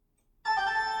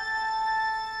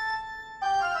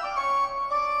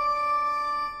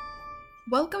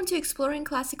Welcome to Exploring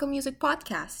Classical Music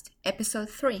Podcast, Episode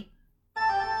 3.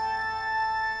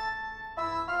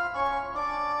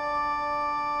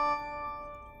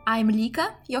 I'm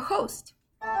Lika, your host.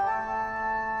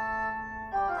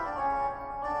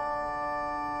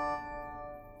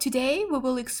 Today we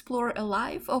will explore a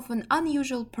life of an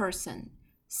unusual person,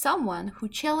 someone who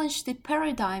challenged the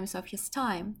paradigms of his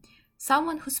time,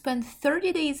 someone who spent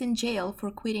 30 days in jail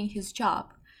for quitting his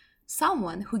job,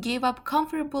 someone who gave up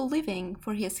comfortable living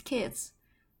for his kids,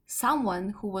 someone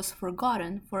who was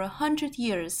forgotten for 100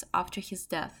 years after his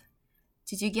death.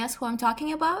 Did you guess who I'm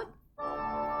talking about?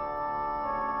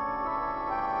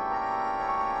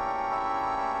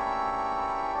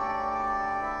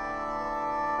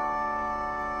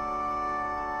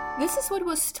 This is what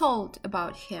was told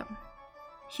about him.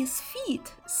 His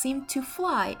feet seemed to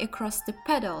fly across the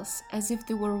pedals as if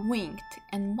they were winged,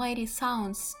 and mighty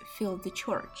sounds filled the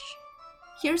church.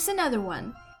 Here's another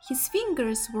one. His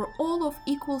fingers were all of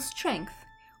equal strength,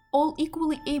 all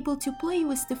equally able to play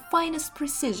with the finest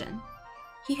precision.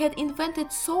 He had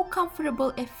invented so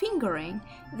comfortable a fingering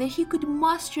that he could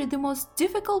master the most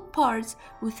difficult parts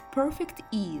with perfect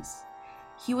ease.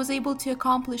 He was able to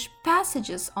accomplish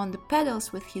passages on the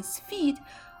pedals with his feet,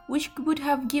 which would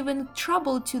have given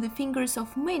trouble to the fingers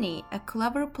of many a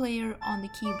clever player on the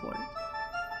keyboard.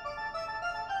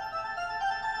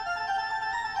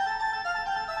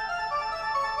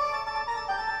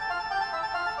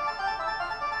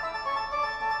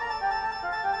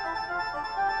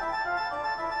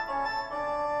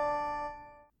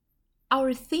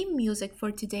 Our theme music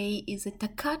for today is a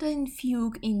toccata and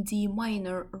fugue in D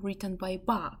minor written by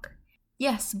Bach.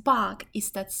 Yes, Bach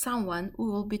is that someone we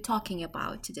will be talking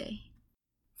about today.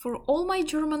 For all my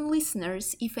German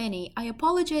listeners, if any, I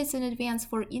apologize in advance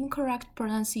for incorrect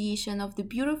pronunciation of the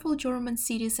beautiful German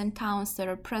cities and towns that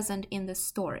are present in this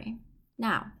story.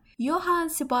 Now, Johann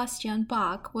Sebastian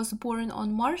Bach was born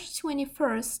on March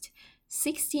 21st,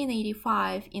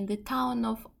 1685 in the town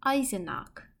of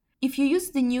Eisenach. If you use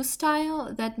the new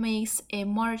style, that makes a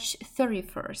March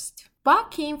 31st. Bach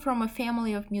came from a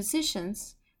family of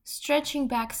musicians, stretching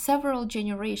back several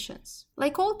generations.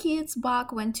 Like all kids,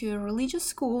 Bach went to a religious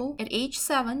school at age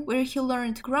 7, where he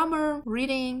learned grammar,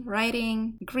 reading,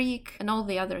 writing, Greek, and all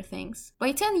the other things.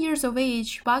 By 10 years of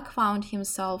age, Bach found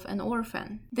himself an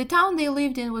orphan. The town they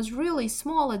lived in was really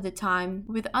small at the time,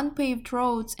 with unpaved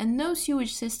roads and no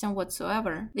sewage system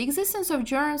whatsoever. The existence of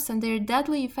germs and their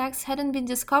deadly effects hadn't been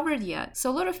discovered yet,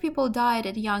 so a lot of people died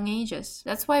at young ages.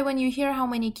 That's why when you hear how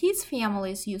many kids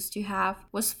families used to have,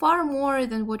 was far more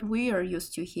than what we are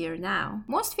used to hear now.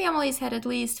 Most families had at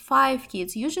least 5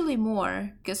 kids, usually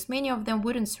more, because many of them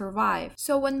wouldn't survive.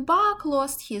 So when Bach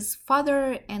lost his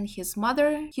father and his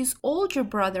mother, his older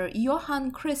brother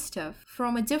Johann Christoph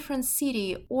from a different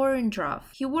city, Orndorff,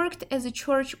 he worked as a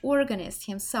church organist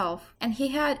himself, and he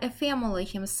had a family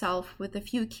himself with a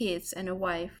few kids and a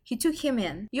wife. He took him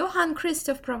in. Johann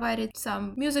Christoph provided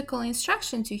some musical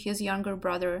instruction to his younger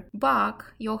brother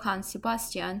Bach, Johann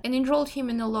Sebastian, and enrolled him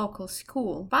in a local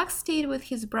school. Bach stayed with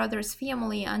his brother's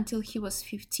family until he was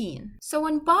 15. So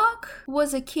when Bach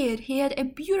was a kid, he had a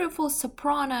beautiful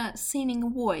soprano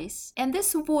singing voice, and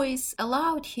this voice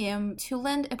allowed him to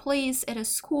land a place at a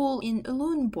school in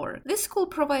Lüneburg. This school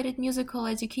provided musical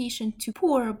education to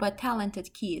poor but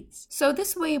talented kids. So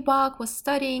this way Bach was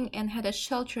studying and had a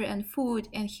shelter and food,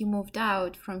 and he moved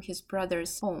out from his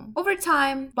brother's home. Over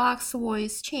time, Bach's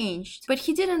voice changed, but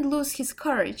he didn't lose his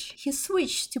courage. He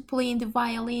switched to playing the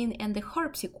violin and the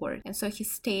harpsichord, and so he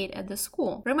stayed at the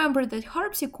school. Remember that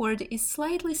harpsichord is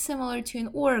slightly similar to an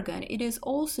organ. It is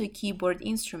also a keyboard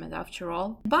instrument after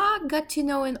all. Bach got to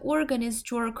know an organist,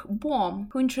 Georg Bohm,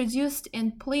 who introduced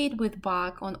and played with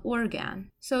Bach on organ.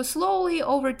 So slowly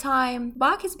over time,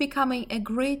 Bach is becoming a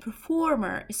great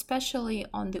performer, especially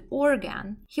on the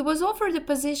organ. He was offered the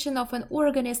position of an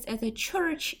organist at a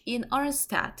church in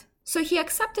Arnstadt. So he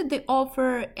accepted the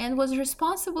offer and was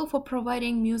responsible for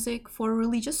providing music for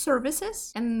religious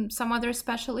services and some other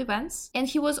special events. And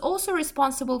he was also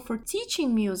responsible for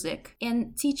teaching music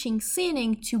and teaching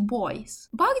singing to boys.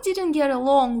 Bach didn't get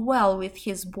along well with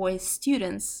his boy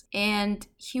students, and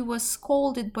he was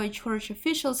scolded by church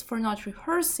officials for not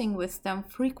rehearsing with them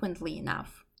frequently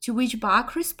enough. To which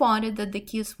Bach responded that the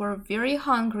kids were very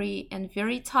hungry and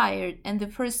very tired, and the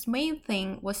first main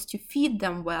thing was to feed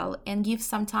them well and give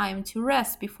some time to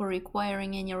rest before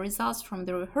requiring any results from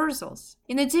the rehearsals.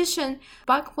 In addition,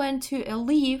 Bach went to a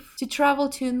leave to travel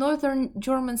to a northern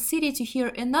German city to hear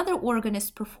another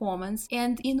organist performance,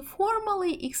 and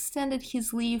informally extended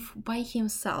his leave by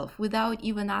himself without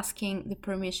even asking the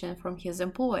permission from his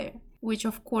employer. which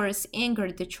of course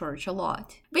angered the church a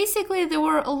lot. Basically, there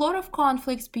were a lot of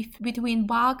conflicts between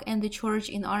Bach and the church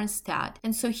in Arnstadt,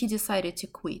 and so he decided to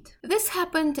quit. This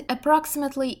happened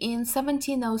approximately in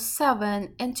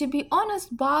 1707, and to be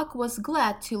honest, Bach was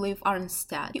glad to leave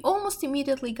Arnstadt. He almost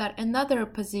immediately got another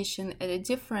position at a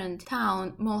different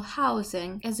town,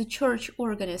 Mulhausen, as a church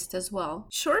organist as well.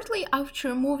 Shortly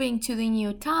after moving to the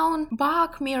new town,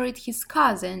 Bach married his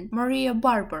cousin, Maria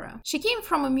Barbara. She came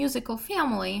from a musical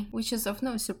family, which is of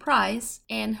no surprise,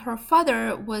 and her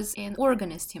father was an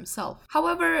organist himself.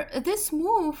 However, this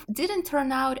move didn't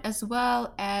turn out as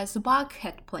well as Bach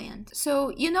had planned.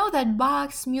 So you know that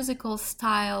Bach's musical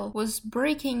style was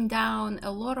breaking down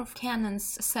a lot of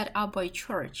canons set up by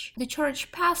church. The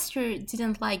church pastor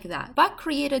didn't like that. Bach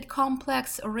created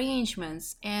complex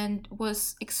arrangements and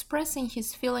was expressing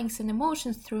his feelings and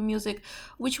emotions through music,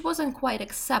 which wasn't quite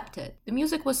accepted. The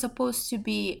music was supposed to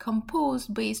be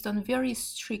composed based on very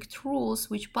strict rules,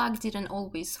 which Bach didn't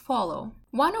always follow.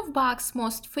 One of Bach's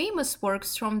most famous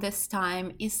works from this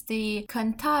time is the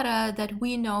cantata that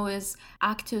we know as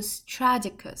Actus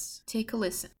Tragicus. Take a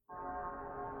listen.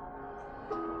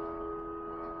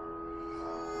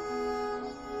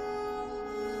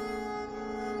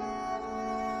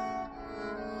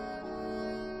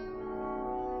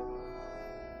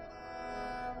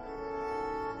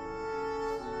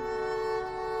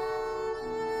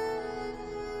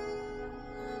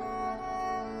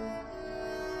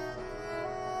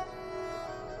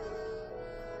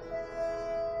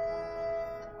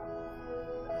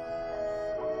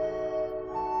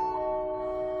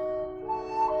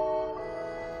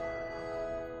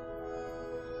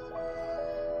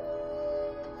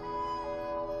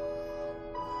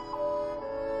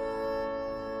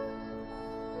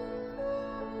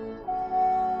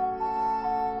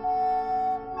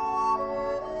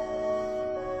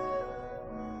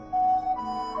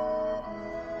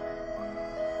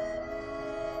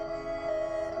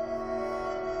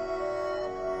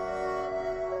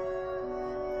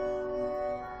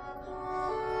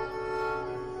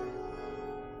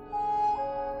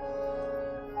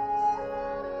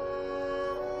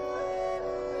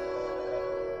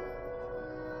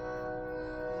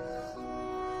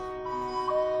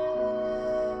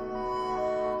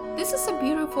 This is a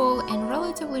beautiful and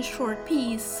relatively short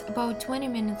piece, about 20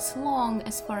 minutes long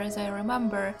as far as I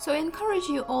remember, so I encourage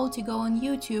you all to go on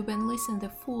YouTube and listen to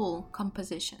the full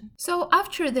composition. So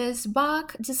after this,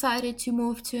 Bach decided to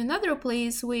move to another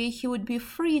place where he would be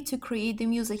free to create the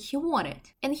music he wanted,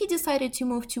 and he decided to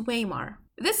move to Weimar.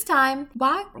 This time,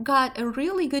 Bach got a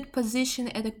really good position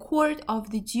at the court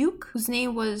of the Duke, whose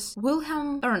name was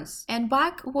Wilhelm Ernst, and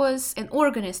Bach was an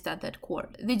organist at that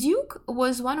court. The Duke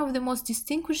was one of the most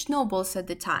distinguished nobles at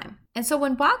the time. And so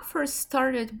when Bach first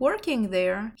started working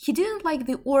there, he didn't like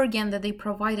the organ that they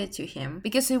provided to him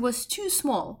because it was too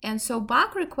small. And so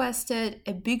Bach requested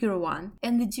a bigger one,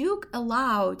 and the Duke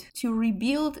allowed to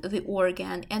rebuild the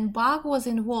organ, and Bach was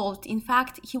involved. In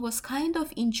fact, he was kind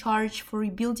of in charge for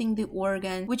rebuilding the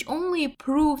organ, which only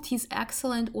proved his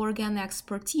excellent organ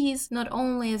expertise, not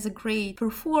only as a great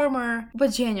performer,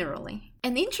 but generally.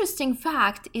 An interesting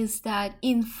fact is that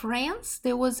in France,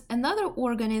 there was another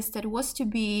organist that was to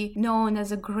be known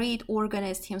as a great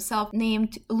organist himself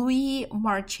named Louis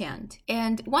Marchand.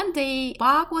 And one day,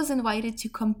 Bach was invited to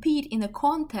compete in a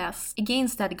contest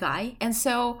against that guy. And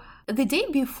so the day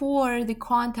before the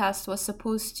contest was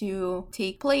supposed to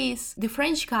take place, the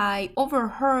French guy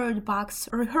overheard Bach's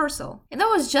rehearsal. And that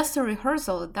was just a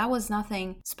rehearsal. That was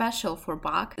nothing special for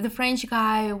Bach. The French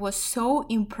guy was so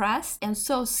impressed and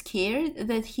so scared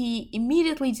that he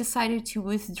immediately decided to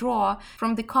withdraw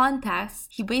from the contest.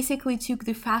 He basically took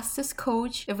the fastest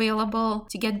coach available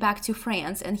to get back to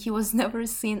France, and he was never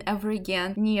seen ever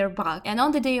again near Bach. And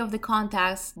on the day of the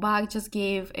contest, Bach just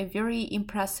gave a very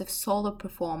impressive solo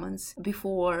performance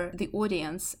before the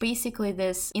audience. Basically,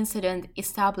 this incident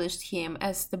established him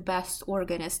as the best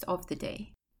organist of the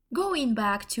day. Going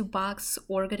back to Bach's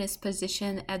organist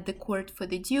position at the court for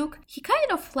the Duke, he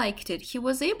kind of liked it. He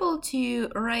was able to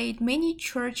write many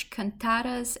church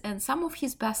cantatas and some of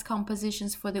his best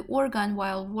compositions for the organ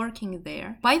while working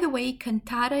there. By the way,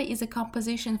 cantata is a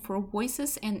composition for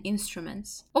voices and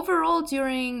instruments. Overall,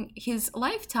 during his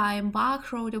lifetime,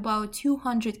 Bach wrote about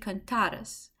 200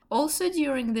 cantatas. Also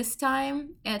during this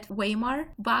time at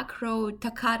Weimar, Bach wrote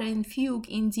Toccata and Fugue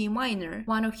in D minor,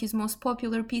 one of his most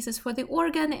popular pieces for the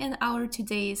organ and our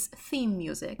today's theme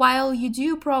music. While you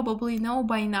do probably know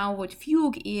by now what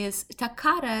fugue is,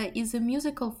 toccata is a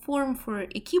musical form for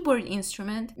a keyboard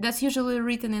instrument that's usually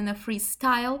written in a free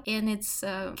style, and it's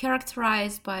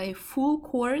characterized by full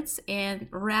chords and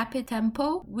rapid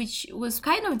tempo, which was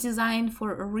kind of designed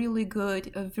for a really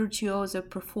good virtuoso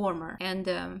performer.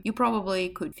 And you probably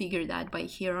could figure that by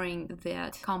hearing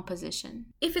that composition.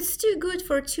 If it's too good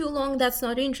for too long, that's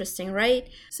not interesting, right?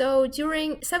 So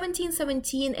during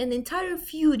 1717, an entire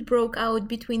feud broke out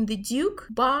between the Duke,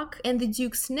 Bach, and the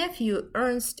Duke's nephew,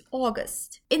 Ernst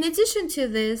August. In addition to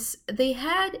this, they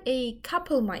had a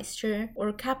Kapellmeister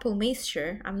or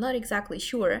Kapellmeister, I'm not exactly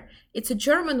sure. It's a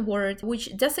German word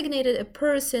which designated a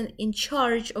person in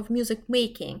charge of music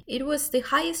making. It was the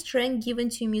highest rank given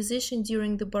to a musician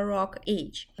during the Baroque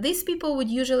age. These people would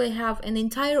usually have an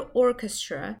entire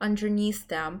orchestra underneath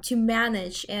them to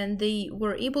manage, and they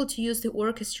were able to use the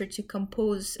orchestra to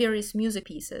compose various music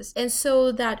pieces. And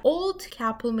so that old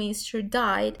Kapellmeister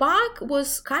died. Bach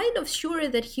was kind of sure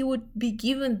that he would be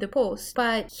given the post,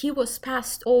 but he was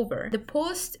passed over. The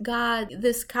post got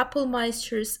this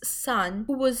Kapellmeister's son,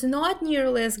 who was not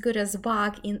nearly as good as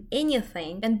Bach in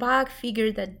anything, and Bach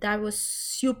figured that that was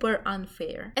super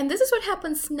unfair. And this is what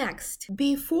happens next.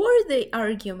 Before the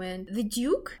argument, the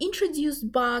Duke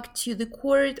introduced Bach to the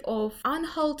court of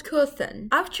Anhalt-Köthen.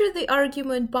 After the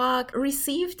argument, Bach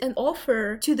received an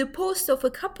offer to the post of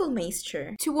a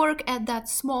Kapellmeister to work at that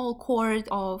small court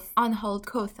of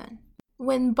Anhalt-Köthen.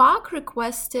 When Bach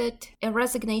requested a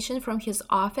resignation from his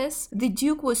office, the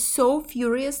Duke was so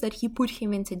furious that he put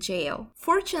him into jail.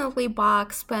 Fortunately,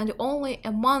 Bach spent only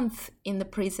a month in the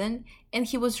prison, and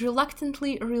he was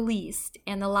reluctantly released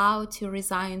and allowed to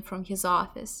resign from his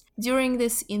office. During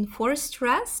this enforced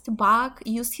rest, Bach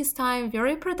used his time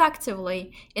very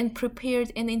productively and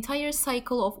prepared an entire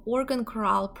cycle of organ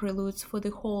chorale preludes for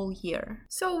the whole year.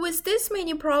 So with this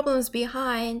many problems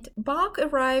behind, Bach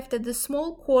arrived at the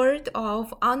small court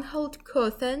of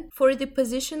Anhalt-Köthen for the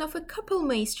position of a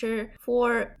Kapellmeister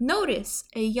for, notice,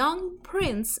 a young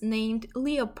prince named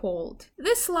Leopold.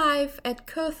 This life at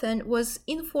Köthen was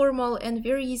informal and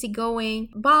very easygoing.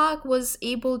 Bach was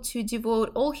able to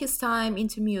devote all his time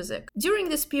into music. During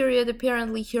this period,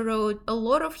 apparently, he wrote a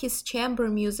lot of his chamber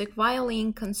music,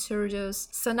 violin concertos,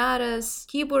 sonatas,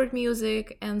 keyboard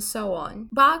music, and so on.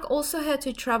 Bach also had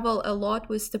to travel a lot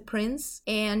with the prince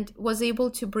and was able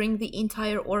to bring the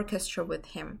entire orchestra with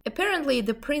him. Apparently,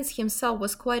 the prince himself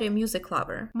was quite a music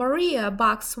lover. Maria,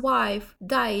 Bach's wife,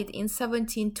 died in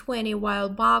 1720 while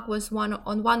Bach was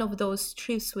on one of those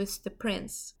trips with the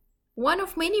prince. One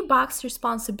of many Bach's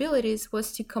responsibilities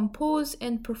was to compose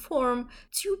and perform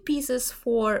 2 pieces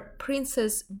for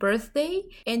Prince's birthday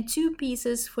and 2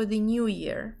 pieces for the New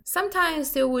Year.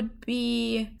 Sometimes there would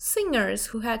be singers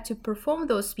who had to perform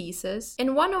those pieces,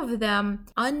 and one of them,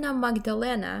 Anna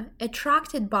Magdalena,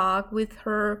 attracted Bach with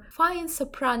her fine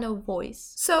soprano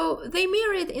voice. So they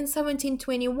married in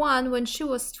 1721 when she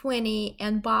was 20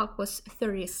 and Bach was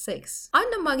 36.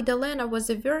 Anna Magdalena was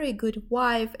a very good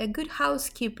wife, a good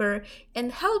housekeeper,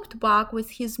 and helped Bach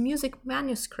with his music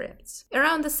manuscripts.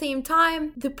 Around the same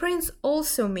time, the prince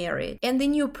also married, and the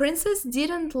new princess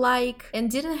didn't like and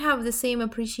didn't have the same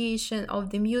appreciation of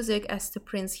the music as the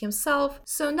prince himself,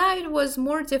 so now it was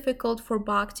more difficult for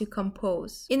Bach to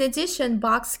compose. In addition,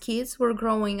 Bach's kids were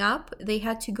growing up, they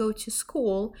had to go to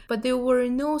school, but there were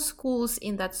no schools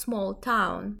in that small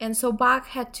town, and so Bach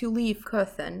had to leave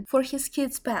Köthen for his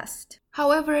kids' best.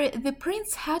 However, the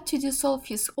prince had to dissolve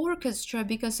his orchestra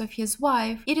because of his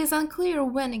wife. It is unclear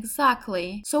when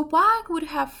exactly, so Bach would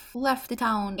have left the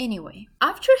town anyway.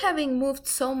 After having moved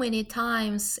so many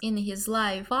times in his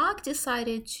life, Bach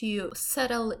decided to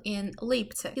settle in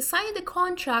Leipzig. He signed a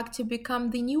contract to become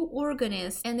the new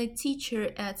organist and a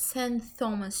teacher at St.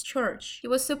 Thomas Church. He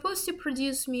was supposed to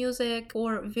produce music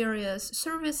for various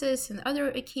services and other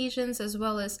occasions, as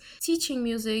well as teaching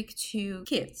music to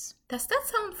kids. Does that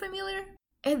sound familiar?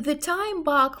 At the time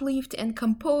Bach lived and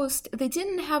composed, they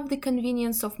didn't have the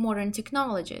convenience of modern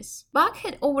technologies. Bach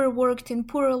had overworked in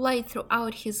poor light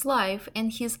throughout his life,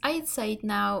 and his eyesight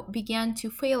now began to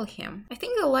fail him. I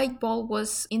think the light bulb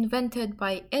was invented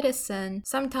by Edison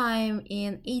sometime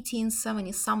in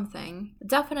 1870-something,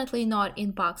 definitely not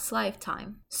in Bach's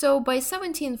lifetime. So by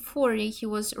 1740, he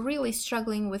was really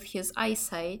struggling with his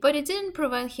eyesight, but it didn't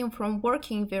prevent him from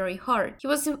working very hard. He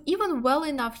was even well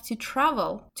enough to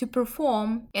travel to perform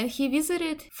Rome, and he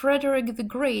visited Frederick the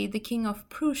Great, the King of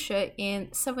Prussia, in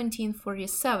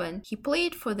 1747. He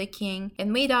played for the king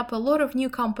and made up a lot of new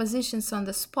compositions on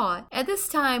the spot. At this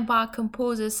time, Bach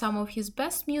composes some of his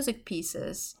best music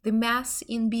pieces: the Mass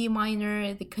in B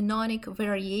minor, the Canonic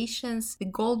Variations, the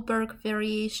Goldberg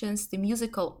Variations, the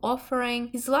Musical Offering.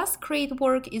 His last great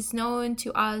work is known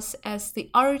to us as The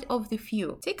Art of the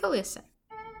Fugue. Take a listen.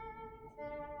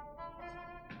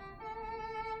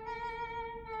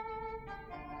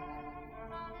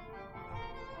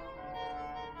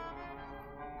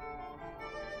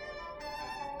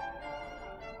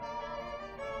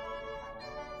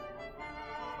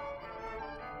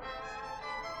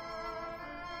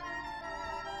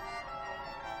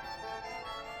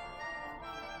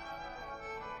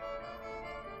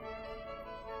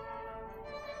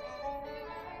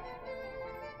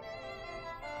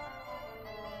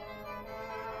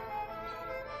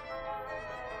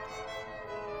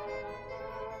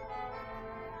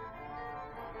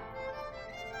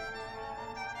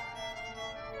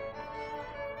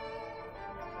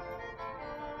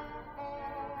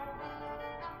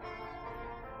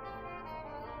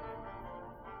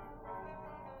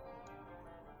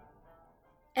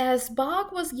 As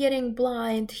Bach was getting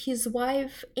blind, his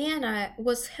wife Anna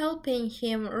was helping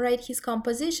him write his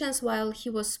compositions while he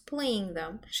was playing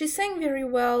them. She sang very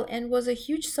well and was a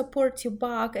huge support to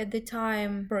Bach at the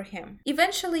time for him.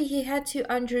 Eventually, he had to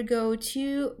undergo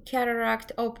 2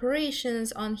 cataract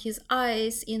operations on his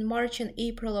eyes in March and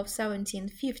April of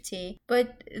 1750,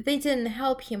 but they didn't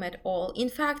help him at all. In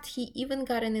fact, he even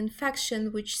got an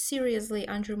infection which seriously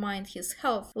undermined his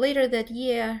health. Later that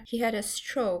year, he had a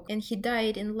stroke and he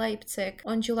died in Leipzig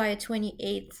on July 28,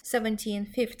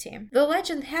 1750. The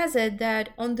legend has it that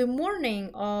on the morning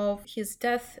of his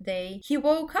death day, he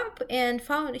woke up and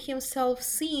found himself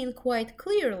seeing quite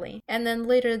clearly, and then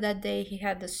later that day he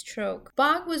had the stroke.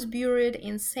 Bach was buried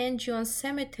in St. John's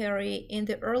Cemetery in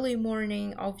the early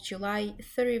morning of July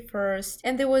 31st,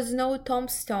 and there was no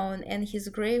tombstone, and his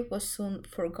grave was soon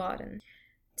forgotten.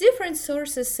 Different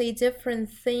sources say different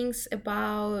things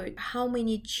about how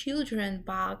many children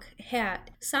Bach had.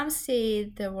 Some say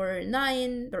there were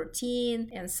 9,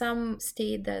 13, and some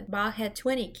state that Bach had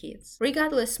 20 kids.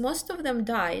 Regardless, most of them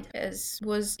died, as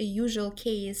was a usual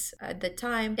case at the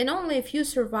time, and only a few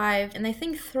survived, and I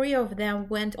think 3 of them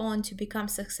went on to become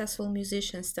successful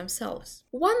musicians themselves.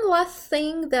 One last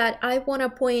thing that I want to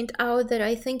point out that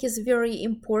I think is very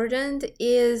important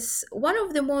is one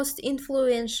of the most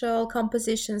influential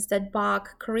compositions that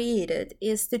Bach created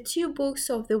is the 2 books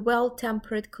of the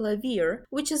Well-Tempered Clavier,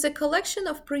 which is a collection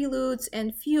of preludes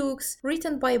and fugues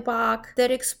written by Bach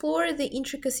that explore the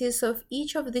intricacies of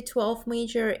each of the 12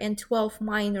 major and 12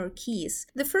 minor keys.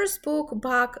 The first book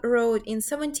Bach wrote in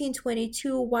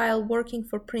 1722 while working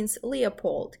for Prince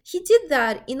Leopold. He did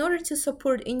that in order to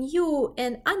support a new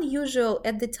and unusual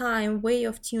at the time way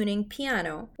of tuning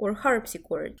piano or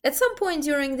harpsichord. At some point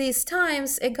during these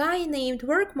times, a guy named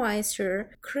Werkmeister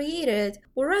created,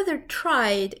 or rather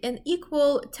tried, an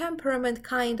equal temperament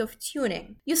kind of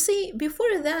tuning. You see,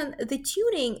 before then, the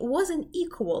tuning wasn't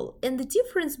equal, and the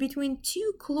difference between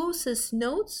 2 closest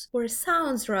notes, or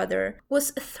sounds rather,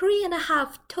 was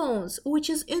 3.5 tones, which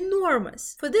is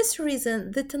enormous. For this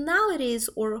reason, the tonalities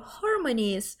or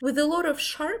harmonies with a lot of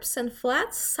sharps and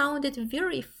flats sounded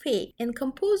very fake, and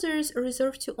composers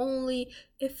reserved to only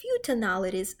a few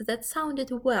tonalities that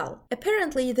sounded well.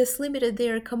 Apparently, this limited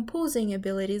their composing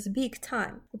abilities big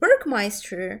time.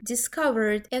 Werkmeister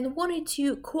discovered and wanted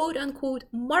to quote-unquote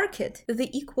market the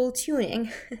equal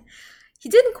tuning. He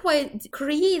didn't quite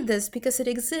create this because it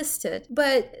existed,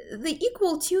 but the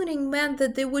equal tuning meant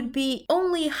that there would be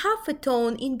only half a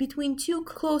tone in between 2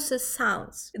 closest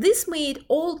sounds. This made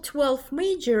all 12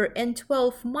 major and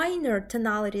 12 minor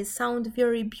tonalities sound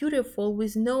very beautiful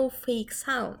with no fake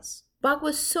sounds. Bach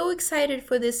was so excited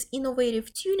for this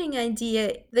innovative tuning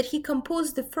idea that he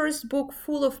composed the first book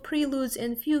full of preludes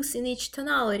and fugues in each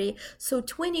tonality, so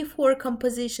 24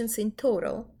 compositions in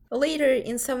total. Later,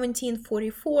 in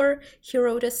 1744, he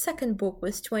wrote a second book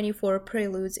with 24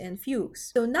 preludes and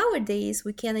fugues. So nowadays,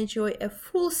 we can enjoy a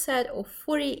full set of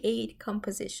 48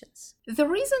 compositions. The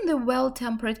reason the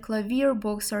Well-Tempered Clavier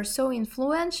books are so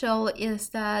influential is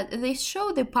that they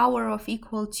show the power of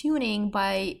equal tuning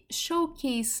by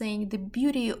showcasing the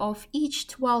beauty of each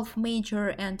 12 major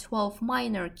and 12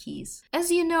 minor keys.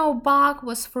 As you know, Bach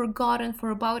was forgotten for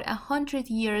about 100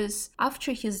 years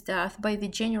after his death by the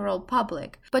general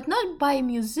public, but but not by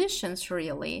musicians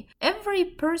really. Every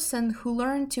person who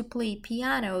learned to play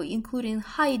piano, including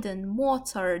Haydn,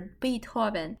 Mozart,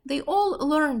 Beethoven, they all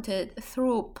learned it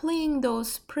through playing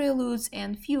those preludes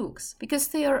and fugues, because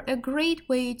they are a great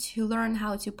way to learn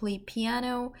how to play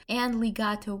piano and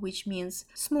legato, which means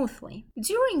smoothly.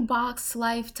 During Bach's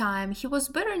lifetime, he was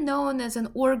better known as an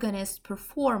organist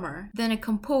performer than a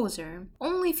composer.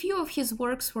 Only few of his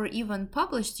works were even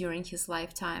published during his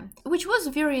lifetime, which was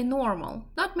very normal.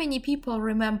 Not many people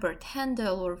remembered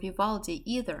Handel or Vivaldi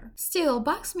either. Still,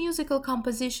 Bach's musical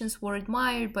compositions were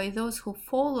admired by those who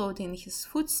followed in his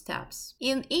footsteps.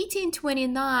 In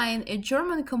 1829, a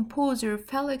German composer,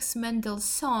 Felix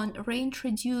Mendelssohn,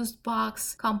 reintroduced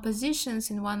Bach's compositions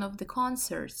in one of the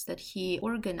concerts that he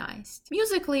organized.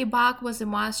 Musically, Bach was a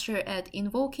master at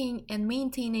invoking and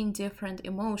maintaining different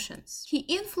emotions. He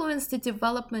influenced the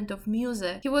development of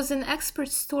music. He was an expert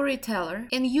storyteller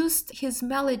and used his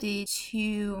melody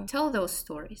to tell those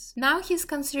stories. Now he's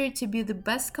considered to be the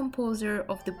best composer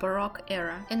of the Baroque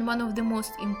era and one of the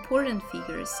most important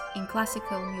figures in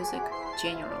classical music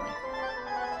generally.